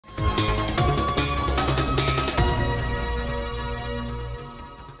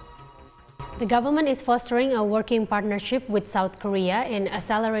The government is fostering a working partnership with South Korea in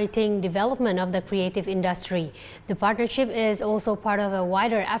accelerating development of the creative industry. The partnership is also part of a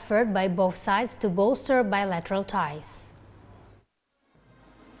wider effort by both sides to bolster bilateral ties.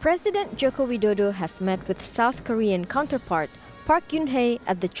 President Joko Widodo has met with South Korean counterpart Park Geun-hye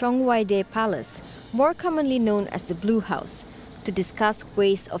at the Cheongwon-dae Palace, more commonly known as the Blue House, to discuss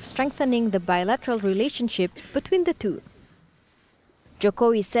ways of strengthening the bilateral relationship between the two.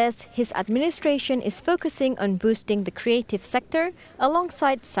 Jokowi says his administration is focusing on boosting the creative sector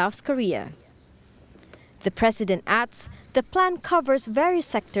alongside South Korea. The president adds the plan covers various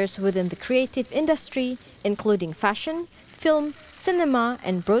sectors within the creative industry, including fashion, film, cinema,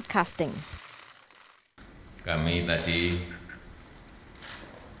 and broadcasting. Kami tadi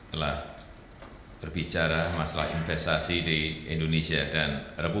telah berbicara masalah investasi di Indonesia dan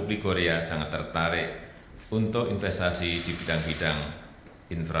Republik Korea sangat tertarik untuk investasi di bidang-bidang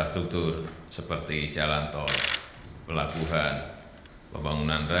infrastruktur seperti jalan tol, pelabuhan,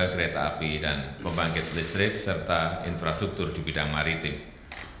 pembangunan rel kereta api dan pembangkit listrik serta infrastruktur di bidang maritim.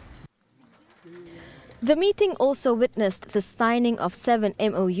 The meeting also witnessed the signing of 7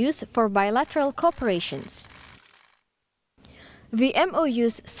 MOUs for bilateral cooperations. The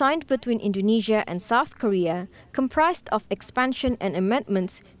MOUs signed between Indonesia and South Korea comprised of expansion and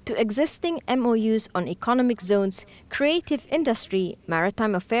amendments to existing MOUs on economic zones, creative industry,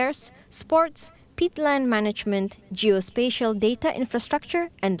 maritime affairs, sports, peatland management, geospatial data infrastructure,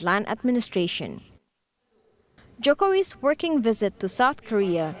 and land administration. Jokowi's working visit to South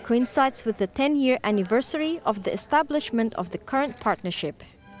Korea coincides with the 10-year anniversary of the establishment of the current partnership.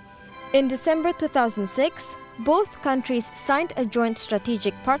 In December 2006, both countries signed a joint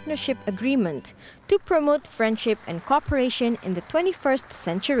strategic partnership agreement to promote friendship and cooperation in the 21st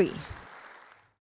century.